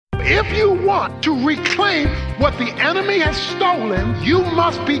if you want to reclaim what the enemy has stolen, you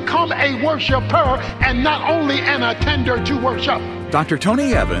must become a worshiper and not only an attender to worship. Dr.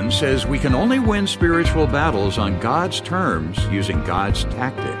 Tony Evans says we can only win spiritual battles on God's terms using God's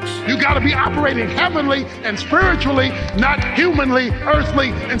tactics. You got to be operating heavenly and spiritually, not humanly,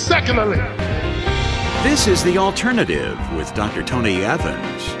 earthly, and secularly. This is The Alternative with Dr. Tony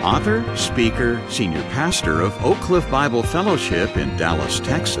Evans, author, speaker, senior pastor of Oak Cliff Bible Fellowship in Dallas,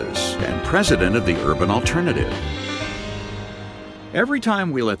 Texas, and president of the Urban Alternative. Every time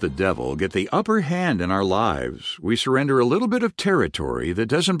we let the devil get the upper hand in our lives, we surrender a little bit of territory that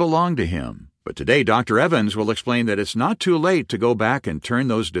doesn't belong to him. But today, Dr. Evans will explain that it's not too late to go back and turn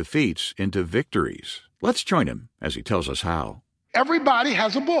those defeats into victories. Let's join him as he tells us how. Everybody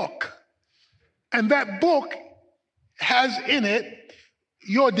has a book, and that book has in it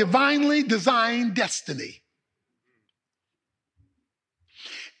your divinely designed destiny.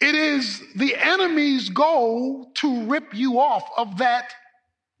 It is the enemy's goal to rip you off of that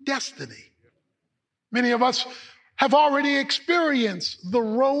destiny. Many of us have already experienced the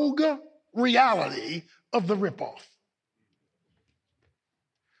rogue reality of the ripoff.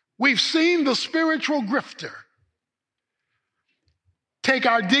 We've seen the spiritual grifter take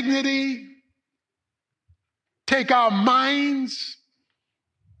our dignity, take our minds,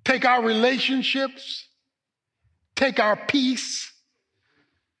 take our relationships, take our peace.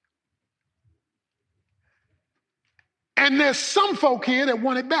 And there's some folk here that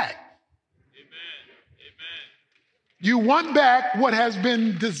want it back. Amen. You want back what has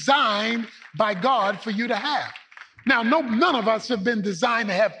been designed by God for you to have. Now, none of us have been designed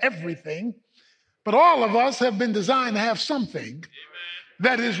to have everything, but all of us have been designed to have something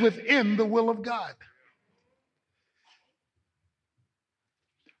that is within the will of God.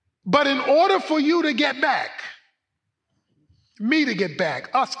 But in order for you to get back, me to get back,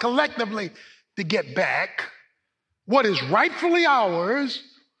 us collectively to get back, what is rightfully ours,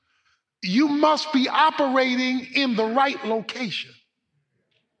 you must be operating in the right location.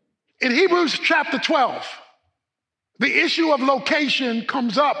 In Hebrews chapter 12, the issue of location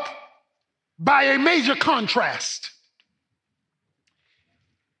comes up by a major contrast.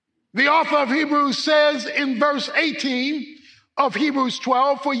 The author of Hebrews says in verse 18 of Hebrews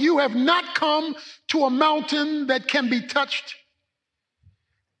 12, "For you have not come to a mountain that can be touched,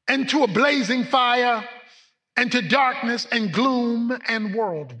 and to a blazing fire, and to darkness and gloom and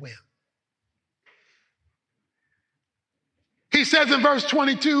whirlwind." He says in verse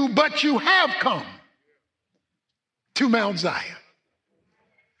 22, "But you have come to Mount Zion."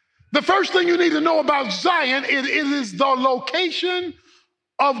 The first thing you need to know about Zion is it is the location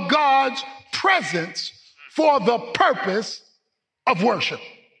of God's presence for the purpose of worship.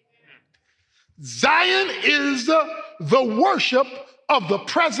 Zion is the worship of the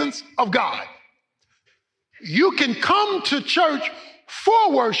presence of God. You can come to church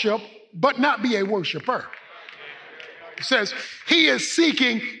for worship, but not be a worshiper. It says he is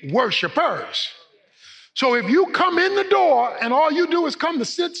seeking worshipers. So if you come in the door and all you do is come to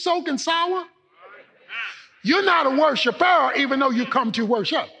sit, soak, and sour, you're not a worshiper even though you come to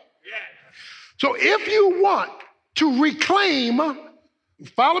worship. So if you want to reclaim,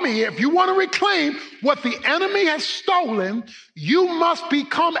 follow me, if you want to reclaim what the enemy has stolen, you must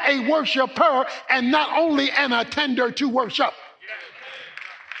become a worshiper and not only an attender to worship.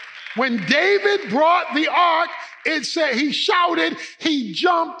 When David brought the ark, it said he shouted, he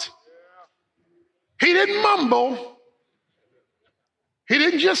jumped. He didn't mumble. He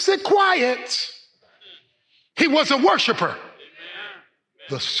didn't just sit quiet. He was a worshiper.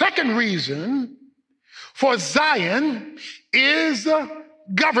 The second reason for Zion is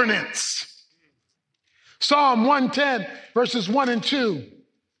governance. Psalm 110, verses 1 and 2.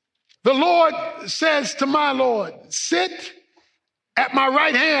 The Lord says to my Lord, "Sit at my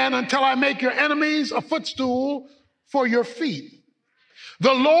right hand until I make your enemies a footstool for your feet."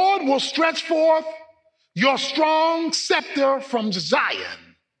 The Lord will stretch forth your strong scepter from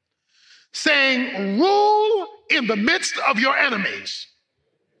Zion, saying, "Rule in the midst of your enemies."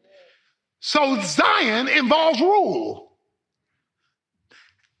 So Zion involves rule.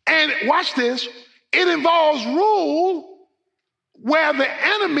 And watch this, it involves rule where the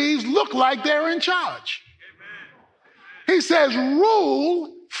enemies look like they're in charge. He says,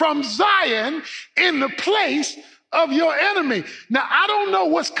 rule from Zion in the place of your enemy. Now, I don't know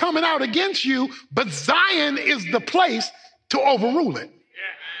what's coming out against you, but Zion is the place to overrule it.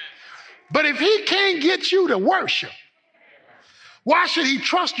 But if he can't get you to worship, why should he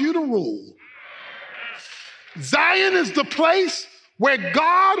trust you to rule? Zion is the place where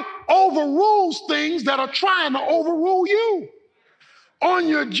God overrules things that are trying to overrule you. on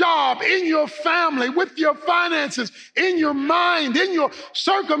your job, in your family, with your finances, in your mind, in your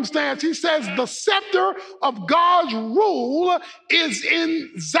circumstance. He says the scepter of God's rule is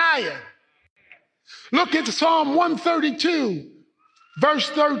in Zion. Look at Psalm 132, verse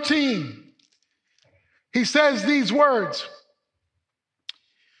 13. He says these words,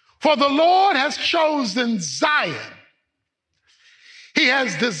 "For the Lord has chosen Zion. He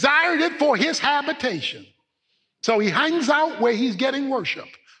has desired it for his habitation." So he hangs out where he's getting worship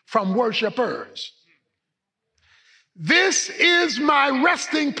from worshipers. "This is my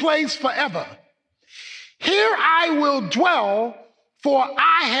resting place forever. Here I will dwell, for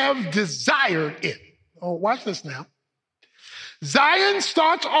I have desired it." Oh, watch this now. Zion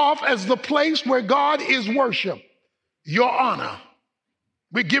starts off as the place where God is worshiped, your honor.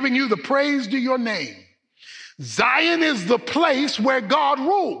 We're giving you the praise to your name. Zion is the place where God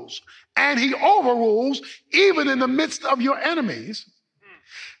rules, and he overrules even in the midst of your enemies.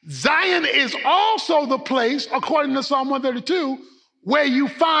 Zion is also the place, according to Psalm 132, where you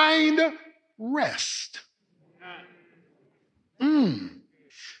find rest.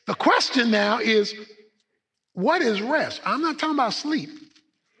 The question now is, what is rest? I'm not talking about sleep.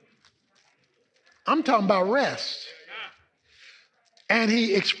 I'm talking about rest. And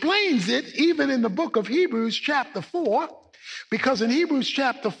he explains it even in the book of Hebrews chapter 4, because in Hebrews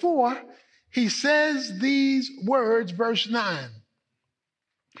chapter 4, he says these words, verse 9.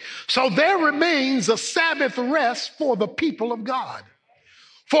 "So there remains a Sabbath rest for the people of God.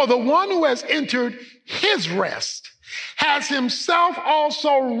 For the one who has entered his rest has himself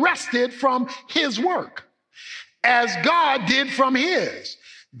also rested from his work, as God did from his.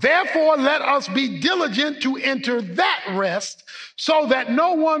 Therefore, let us be diligent to enter that rest, so that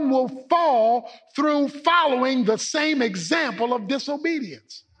no one will fall through following the same example of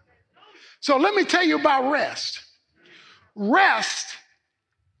disobedience." So let me tell you about rest. Rest,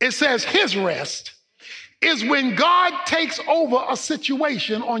 it says his rest, is when God takes over a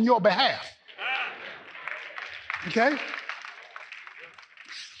situation on your behalf. Okay?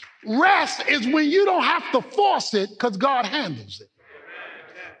 Rest is when you don't have to force it because God handles it.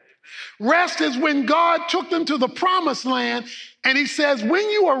 Rest is when God took them to the promised land and he says, when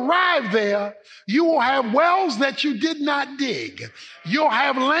you arrive there, you will have wells that you did not dig. You'll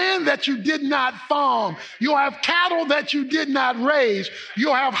have land that you did not farm. You'll have cattle that you did not raise.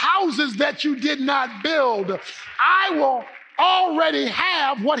 You'll have houses that you did not build. I will already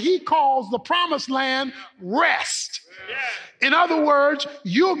have what he calls the promised land rest. In other words,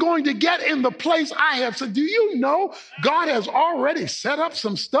 you're going to get in the place I have. So do you know God has already set up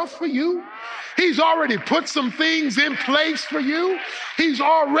some stuff for you? He's already put some things in place for you. He's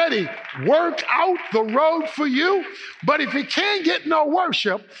already worked out the road for you. But if he can't get no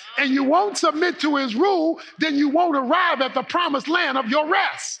worship and you won't submit to his rule, then you won't arrive at the promised land of your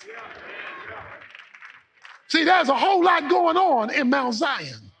rest. See, there's a whole lot going on in Mount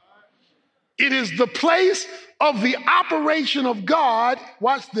Zion. It is the place of the operation of God,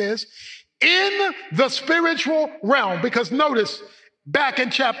 watch this, in the spiritual realm. Because notice, back in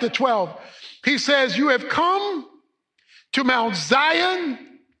chapter 12, he says, you have come to Mount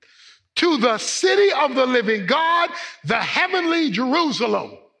Zion, to the city of the living God, the heavenly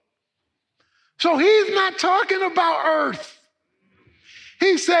Jerusalem. So he's not talking about earth.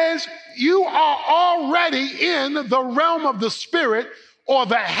 He says, you are already in the realm of the spirit, or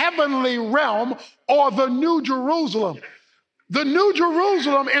the heavenly realm, or the New Jerusalem. The New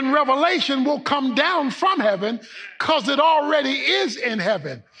Jerusalem in Revelation will come down from heaven because it already is in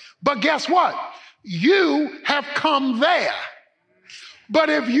heaven. But guess what? You have come there. But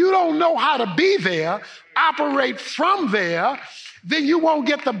if you don't know how to be there, operate from there, then you won't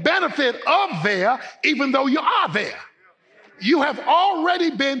get the benefit of there, even though you are there. You have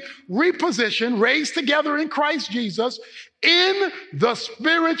already been repositioned, raised together in Christ Jesus in the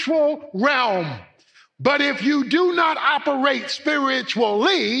spiritual realm. But if you do not operate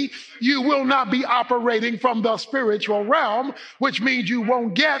spiritually, you will not be operating from the spiritual realm, which means you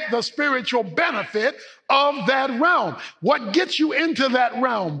won't get the spiritual benefit of that realm. What gets you into that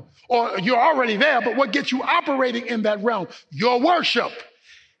realm, or you're already there, but what gets you operating in that realm? Your worship,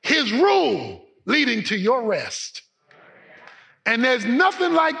 his rule leading to your rest. And there's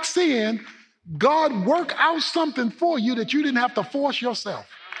nothing like seeing God work out something for you that you didn't have to force yourself.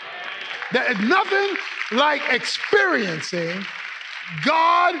 There is nothing like experiencing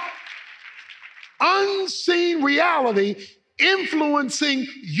God unseen reality influencing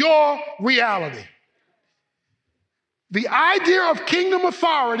your reality. The idea of kingdom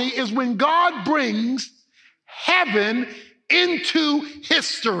authority is when God brings heaven into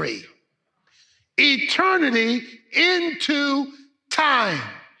history, eternity into time.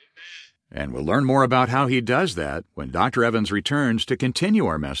 And we'll learn more about how he does that when Dr. Evans returns to continue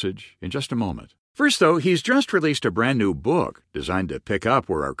our message in just a moment. First, though, he's just released a brand new book designed to pick up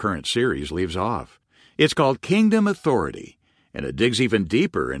where our current series leaves off. It's called Kingdom Authority, and it digs even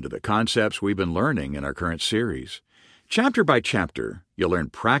deeper into the concepts we've been learning in our current series. Chapter by chapter, you'll learn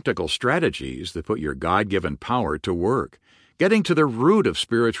practical strategies that put your God-given power to work, getting to the root of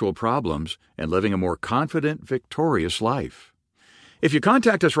spiritual problems and living a more confident, victorious life. If you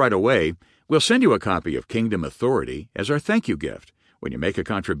contact us right away, we'll send you a copy of Kingdom Authority as our thank you gift when you make a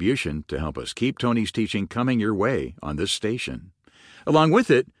contribution to help us keep Tony's teaching coming your way on this station. Along with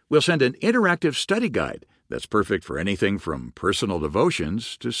it, we'll send an interactive study guide that's perfect for anything from personal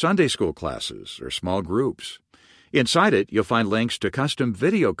devotions to Sunday school classes or small groups. Inside it, you'll find links to custom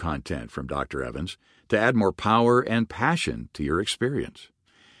video content from Dr. Evans to add more power and passion to your experience.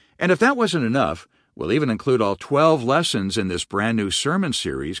 And if that wasn't enough, we'll even include all 12 lessons in this brand new sermon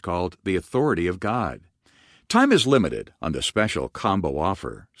series called The Authority of God. Time is limited on the special combo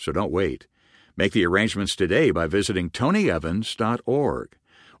offer, so don't wait. Make the arrangements today by visiting tonyevans.org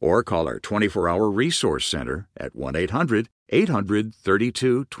or call our 24-hour resource center at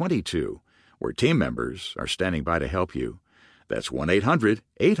 1-800-800-3222, where team members are standing by to help you. That's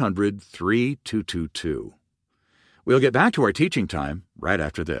 1-800-800-3222. We'll get back to our teaching time right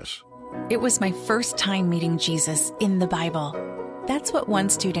after this. It was my first time meeting Jesus in the Bible. That's what one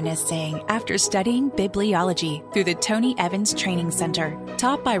student is saying after studying bibliology through the Tony Evans Training Center,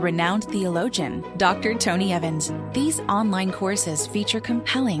 taught by renowned theologian Dr. Tony Evans. These online courses feature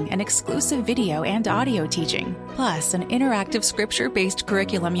compelling and exclusive video and audio teaching, plus an interactive scripture-based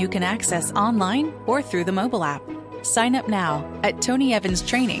curriculum you can access online or through the mobile app. Sign up now at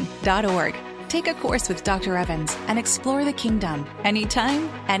TonyEvansTraining.org. Take a course with Dr. Evans and explore the kingdom anytime,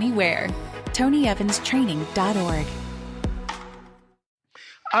 anywhere. TonyEvansTraining.org.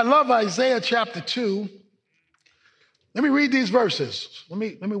 I love Isaiah chapter 2. Let me read these verses. Let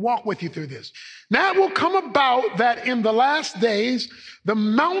me walk with you through this. Now it will come about that in the last days, the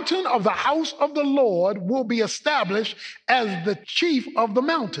mountain of the house of the Lord will be established as the chief of the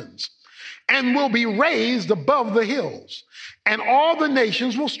mountains and will be raised above the hills, and all the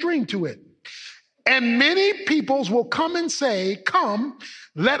nations will stream to it. And many peoples will come and say, come,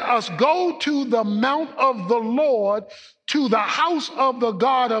 let us go to the mount of the Lord, to the house of the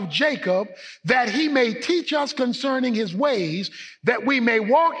God of Jacob, that he may teach us concerning his ways, that we may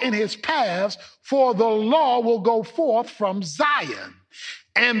walk in his paths, for the law will go forth from Zion,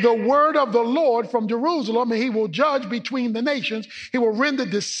 and the word of the Lord from Jerusalem, and he will judge between the nations. He will render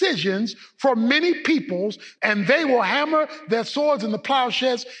decisions for many peoples, and they will hammer their swords in the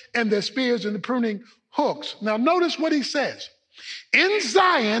plowshares and their spears in the pruning hooks. Now notice what he says. In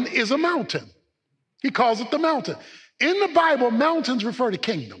Zion is a mountain. He calls it the mountain. In the Bible, mountains refer to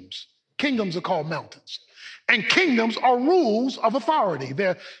kingdoms. Kingdoms are called mountains. And kingdoms are rules of authority.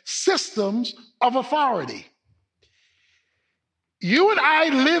 They're systems of authority. You and I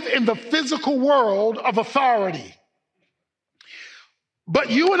live in the physical world of authority. But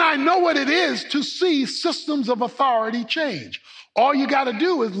you and I know what it is to see systems of authority change. All you got to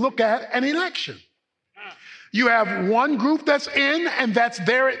do is look at an election. You have one group that's in, and that's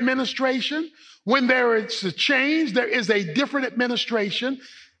their administration. When there is a change, there is a different administration,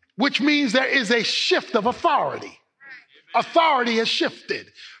 which means there is a shift of authority. Authority has shifted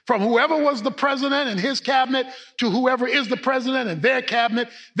from whoever was the president and his cabinet to whoever is the president and their cabinet.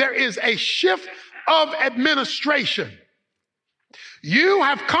 There is a shift of administration. You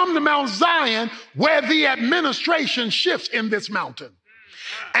have come to Mount Zion where the administration shifts in this mountain.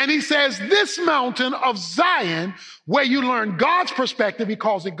 And he says, this mountain of Zion, where you learn God's perspective, he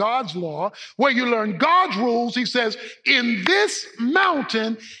calls it God's law, where you learn God's rules, he says, in this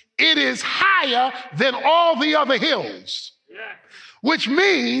mountain, it is higher than all the other hills. Which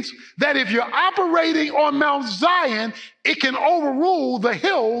means that if you're operating on Mount Zion, it can overrule the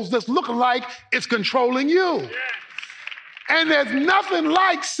hills that's looking like it's controlling you. And there's nothing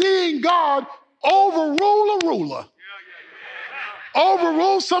like seeing God overrule a ruler.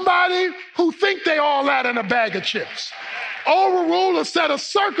 Overrule somebody who think they all that in a bag of chips. Overrule a set of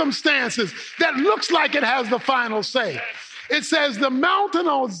circumstances that looks like it has the final say. It says the mountain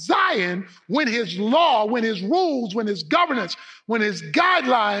of Zion, when his law, when his rules, when his governance, when his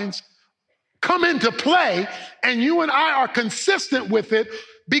guidelines come into play, and you and I are consistent with it,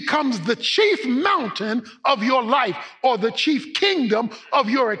 becomes the chief mountain of your life or the chief kingdom of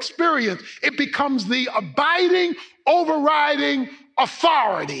your experience. It becomes the abiding, overriding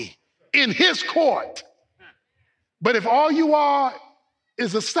authority in his court. But if all you are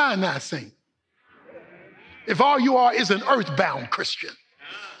is a Sinai saint, If all you are is an earthbound Christian.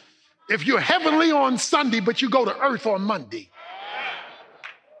 If you're heavenly on Sunday, but you go to earth on Monday,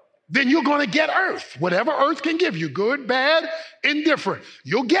 then you're going to get earth. Whatever earth can give you, good, bad, indifferent.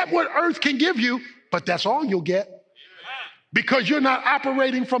 You'll get what earth can give you, but that's all you'll get because you're not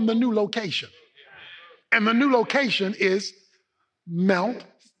operating from the new location. And the new location is Mount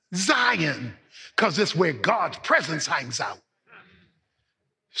Zion because it's where God's presence hangs out.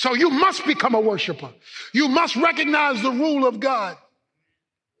 So you must become a worshiper. You must recognize the rule of God,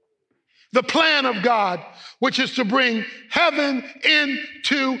 the plan of God, which is to bring heaven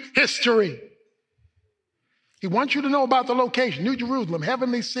into history. He wants you to know about the location, New Jerusalem,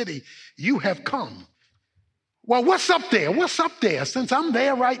 heavenly city. You have come. Well, what's up there? What's up there? Since I'm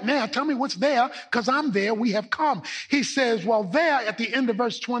there right now, tell me what's there, because I'm there, we have come. He says, well, there at the end of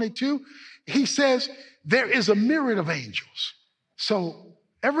verse 22, he says, there is a myriad of angels. So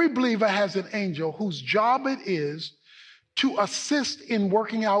every believer has an angel whose job it is to assist in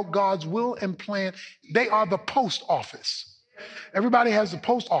working out God's will and plan. They are the post office. Everybody has the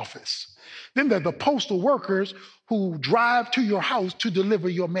post office. Then there are the postal workers who drive to your house to deliver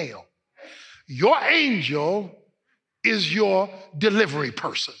your mail. Your angel is your delivery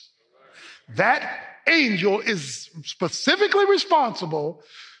person. That angel is specifically responsible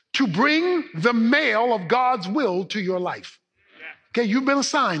to bring the mail of God's will to your life. Okay, you've been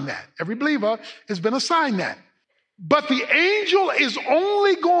assigned that. Every believer has been assigned that. But the angel is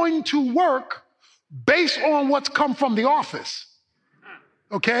only going to work based on what's come from the office.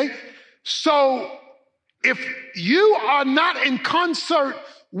 Okay? So if you are not in concert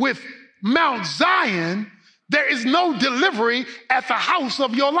with Mount Zion, there is no delivery at the house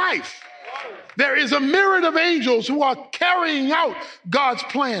of your life. There is a myriad of angels who are carrying out God's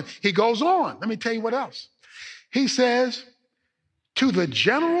plan. He goes on. Let me tell you what else. He says, to the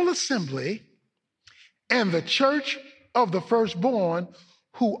general assembly and the church of the firstborn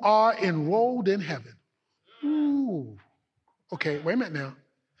who are enrolled in heaven. Ooh. Okay, wait a minute now.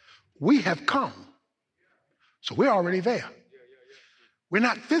 We have come. So we're already there. We're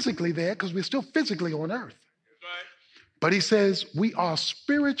not physically there because we're still physically on earth. But he says we are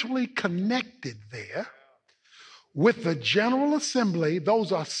spiritually connected there with the general assembly.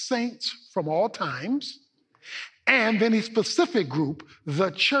 Those are saints from all times. And then a specific group, the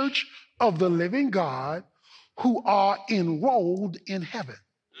church of the living God, who are enrolled in heaven.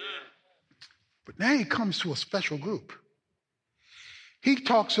 But now he comes to a special group. He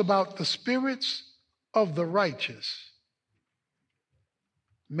talks about the spirits of the righteous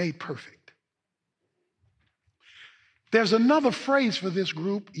made perfect. There's another phrase for this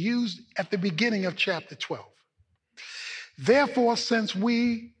group used at the beginning of chapter 12. Therefore, since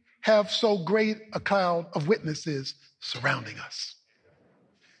we have so great a cloud of witnesses surrounding us.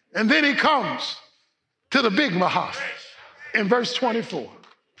 And then he comes to the big mahaf in verse 24.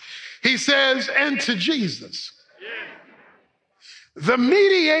 He says, and to Jesus, the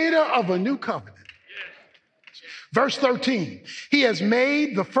mediator of a new covenant. Verse 13, he has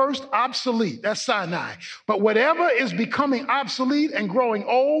made the first obsolete. That's Sinai. But whatever is becoming obsolete and growing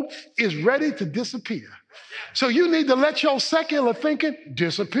old is ready to disappear. So you need to let your secular thinking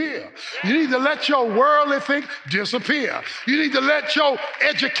disappear. You need to let your worldly think disappear. You need to let your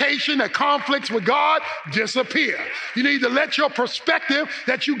education that conflicts with God disappear. You need to let your perspective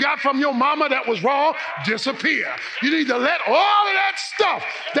that you got from your mama that was wrong disappear. You need to let all of that stuff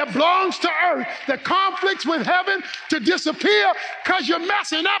that belongs to earth, that conflicts with heaven, to disappear because you're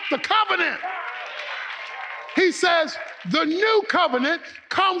messing up the covenant. He says the new covenant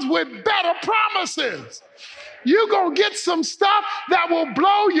comes with better promises. You're going to get some stuff that will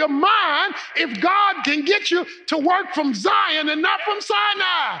blow your mind if God can get you to work from Zion and not from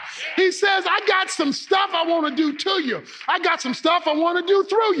Sinai. He says, I got some stuff I want to do to you. I got some stuff I want to do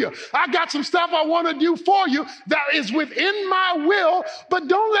through you. I got some stuff I want to do for you that is within my will, but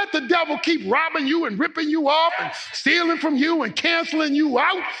don't let the devil keep robbing you and ripping you off and stealing from you and canceling you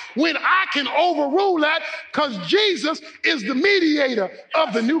out when I can overrule that because Jesus is the mediator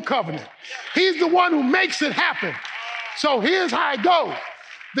of the new covenant. He's the one who makes it happen. So here's how it goes.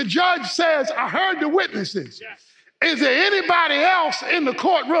 The judge says, I heard the witnesses. Is there anybody else in the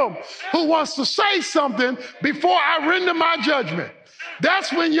courtroom who wants to say something before I render my judgment?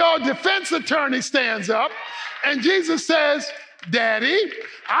 That's when your defense attorney stands up and Jesus says, Daddy,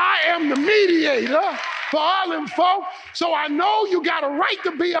 I am the mediator for all them folk, so I know you got a right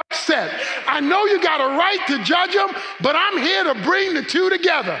to be upset. I know you got a right to judge them, but I'm here to bring the two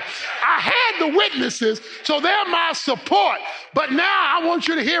together. I had the witnesses, so they're my support, but now I want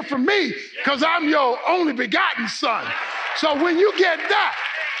you to hear from me because I'm your only begotten son. So when you get that,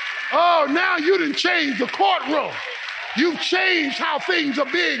 Oh, now you done changed the courtroom. You've changed how things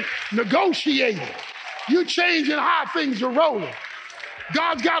are being negotiated. You're changing how things are rolling.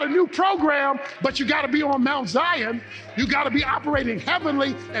 God's got a new program, but you got to be on Mount Zion. You got to be operating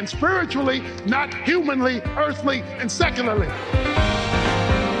heavenly and spiritually, not humanly, earthly, and secularly.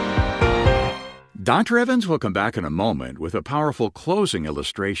 Dr. Evans will come back in a moment with a powerful closing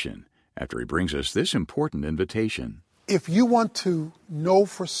illustration after he brings us this important invitation. If you want to know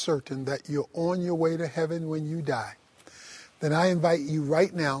for certain that you're on your way to heaven when you die, then I invite you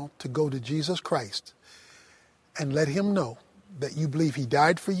right now to go to Jesus Christ and let him know that you believe he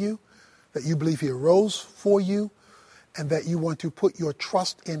died for you, that you believe he arose for you, and that you want to put your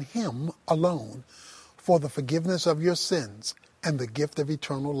trust in him alone for the forgiveness of your sins and the gift of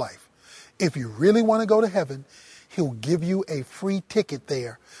eternal life. If you really want to go to heaven, he'll give you a free ticket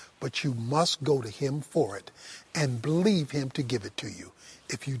there, but you must go to him for it and believe him to give it to you.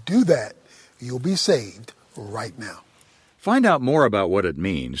 If you do that, you'll be saved right now. Find out more about what it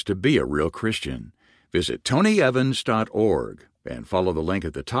means to be a real Christian. Visit TonyEvans.org and follow the link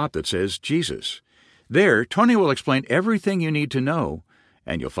at the top that says Jesus. There, Tony will explain everything you need to know,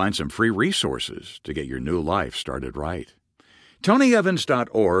 and you'll find some free resources to get your new life started right.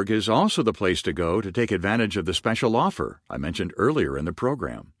 TonyEvans.org is also the place to go to take advantage of the special offer I mentioned earlier in the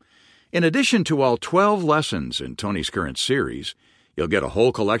program. In addition to all 12 lessons in Tony's current series, you'll get a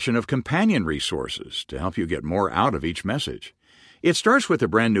whole collection of companion resources to help you get more out of each message. It starts with the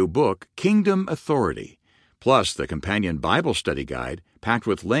brand new book, Kingdom Authority, plus the companion Bible study guide packed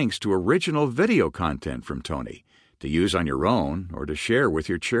with links to original video content from Tony to use on your own or to share with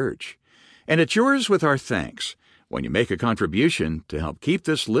your church. And it's yours with our thanks when you make a contribution to help keep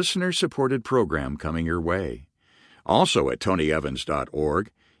this listener-supported program coming your way. Also at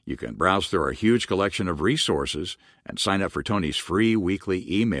TonyEvans.org, you can browse through our huge collection of resources and sign up for Tony's free weekly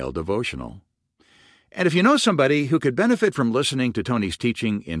email devotional. And if you know somebody who could benefit from listening to Tony's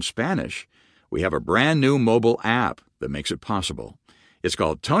teaching in Spanish, we have a brand new mobile app that makes it possible. It's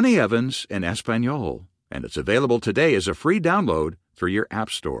called Tony Evans en Español, and it's available today as a free download through your app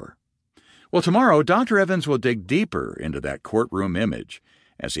store. Well, tomorrow, Dr. Evans will dig deeper into that courtroom image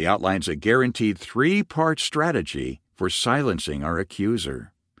as he outlines a guaranteed 3-part strategy for silencing our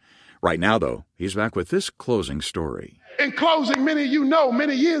accuser. Right now, though, he's back with this closing story. In closing, many of you know,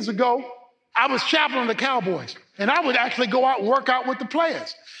 many years ago, I was chaplain of the Cowboys, and I would actually go out and work out with the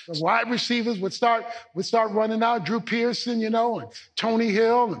players. The wide receivers would start running out, Drew Pearson, and Tony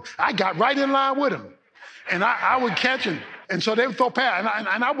Hill, and I got right in line with them. And I would catch them, and so they would throw pass.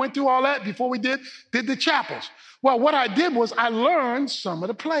 And I went through all that before we did the chapels. Well, what I did was I learned some of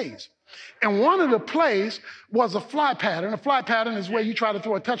the plays. And one of the plays was a fly pattern. A fly pattern is where you try to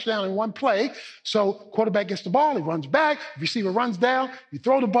throw a touchdown in one play. So quarterback gets the ball, he runs back, receiver runs down, you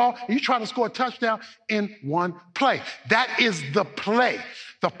throw the ball, and you try to score a touchdown in one play. That is the play.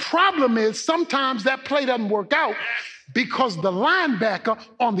 The problem is sometimes that play doesn't work out because the linebacker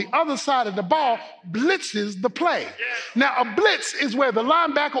on the other side of the ball blitzes the play. Now, a blitz is where the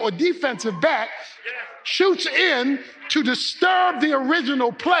linebacker or defensive back shoots in to disturb the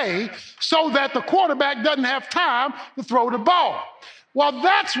original play so that the quarterback doesn't have time to throw the ball. Well,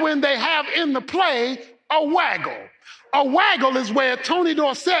 that's when they have in the play a waggle. A waggle is where Tony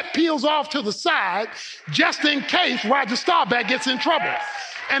Dorsett peels off to the side just in case Roger Staubach gets in trouble.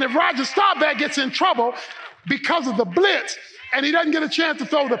 And if Roger Staubach gets in trouble because of the blitz and he doesn't get a chance to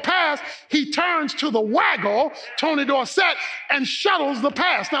throw the pass, he turns to the waggle, Tony Dorsett, and shuttles the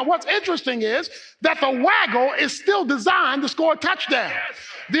pass. Now, what's interesting is that the waggle is still designed to score a touchdown.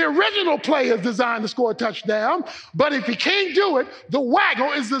 The original play is designed to score a touchdown, but if he can't do it, the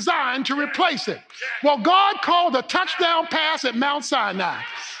waggle is designed to replace it. Well, God called a touchdown pass at Mount Sinai.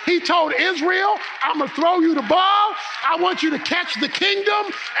 He told Israel, I'm going to throw you the ball. I want you to catch the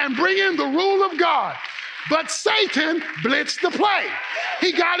kingdom and bring in the rule of God. But Satan blitzed the play.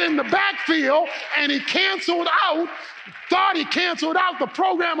 He got in the backfield and he thought he canceled out the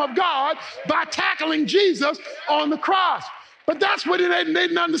program of God by tackling Jesus on the cross. But that's what they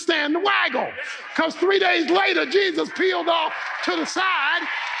didn't understand, the waggle. Because 3 days later, Jesus peeled off to the side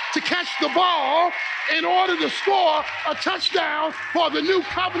to catch the ball in order to score a touchdown for the new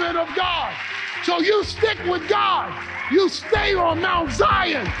covenant of God. So you stick with God. You stay on Mount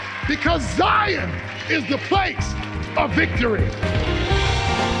Zion because Zion is the place of victory.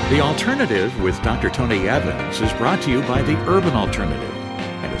 The Alternative with Dr. Tony Evans is brought to you by the Urban Alternative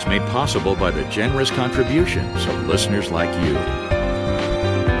and is made possible by the generous contributions of listeners like you.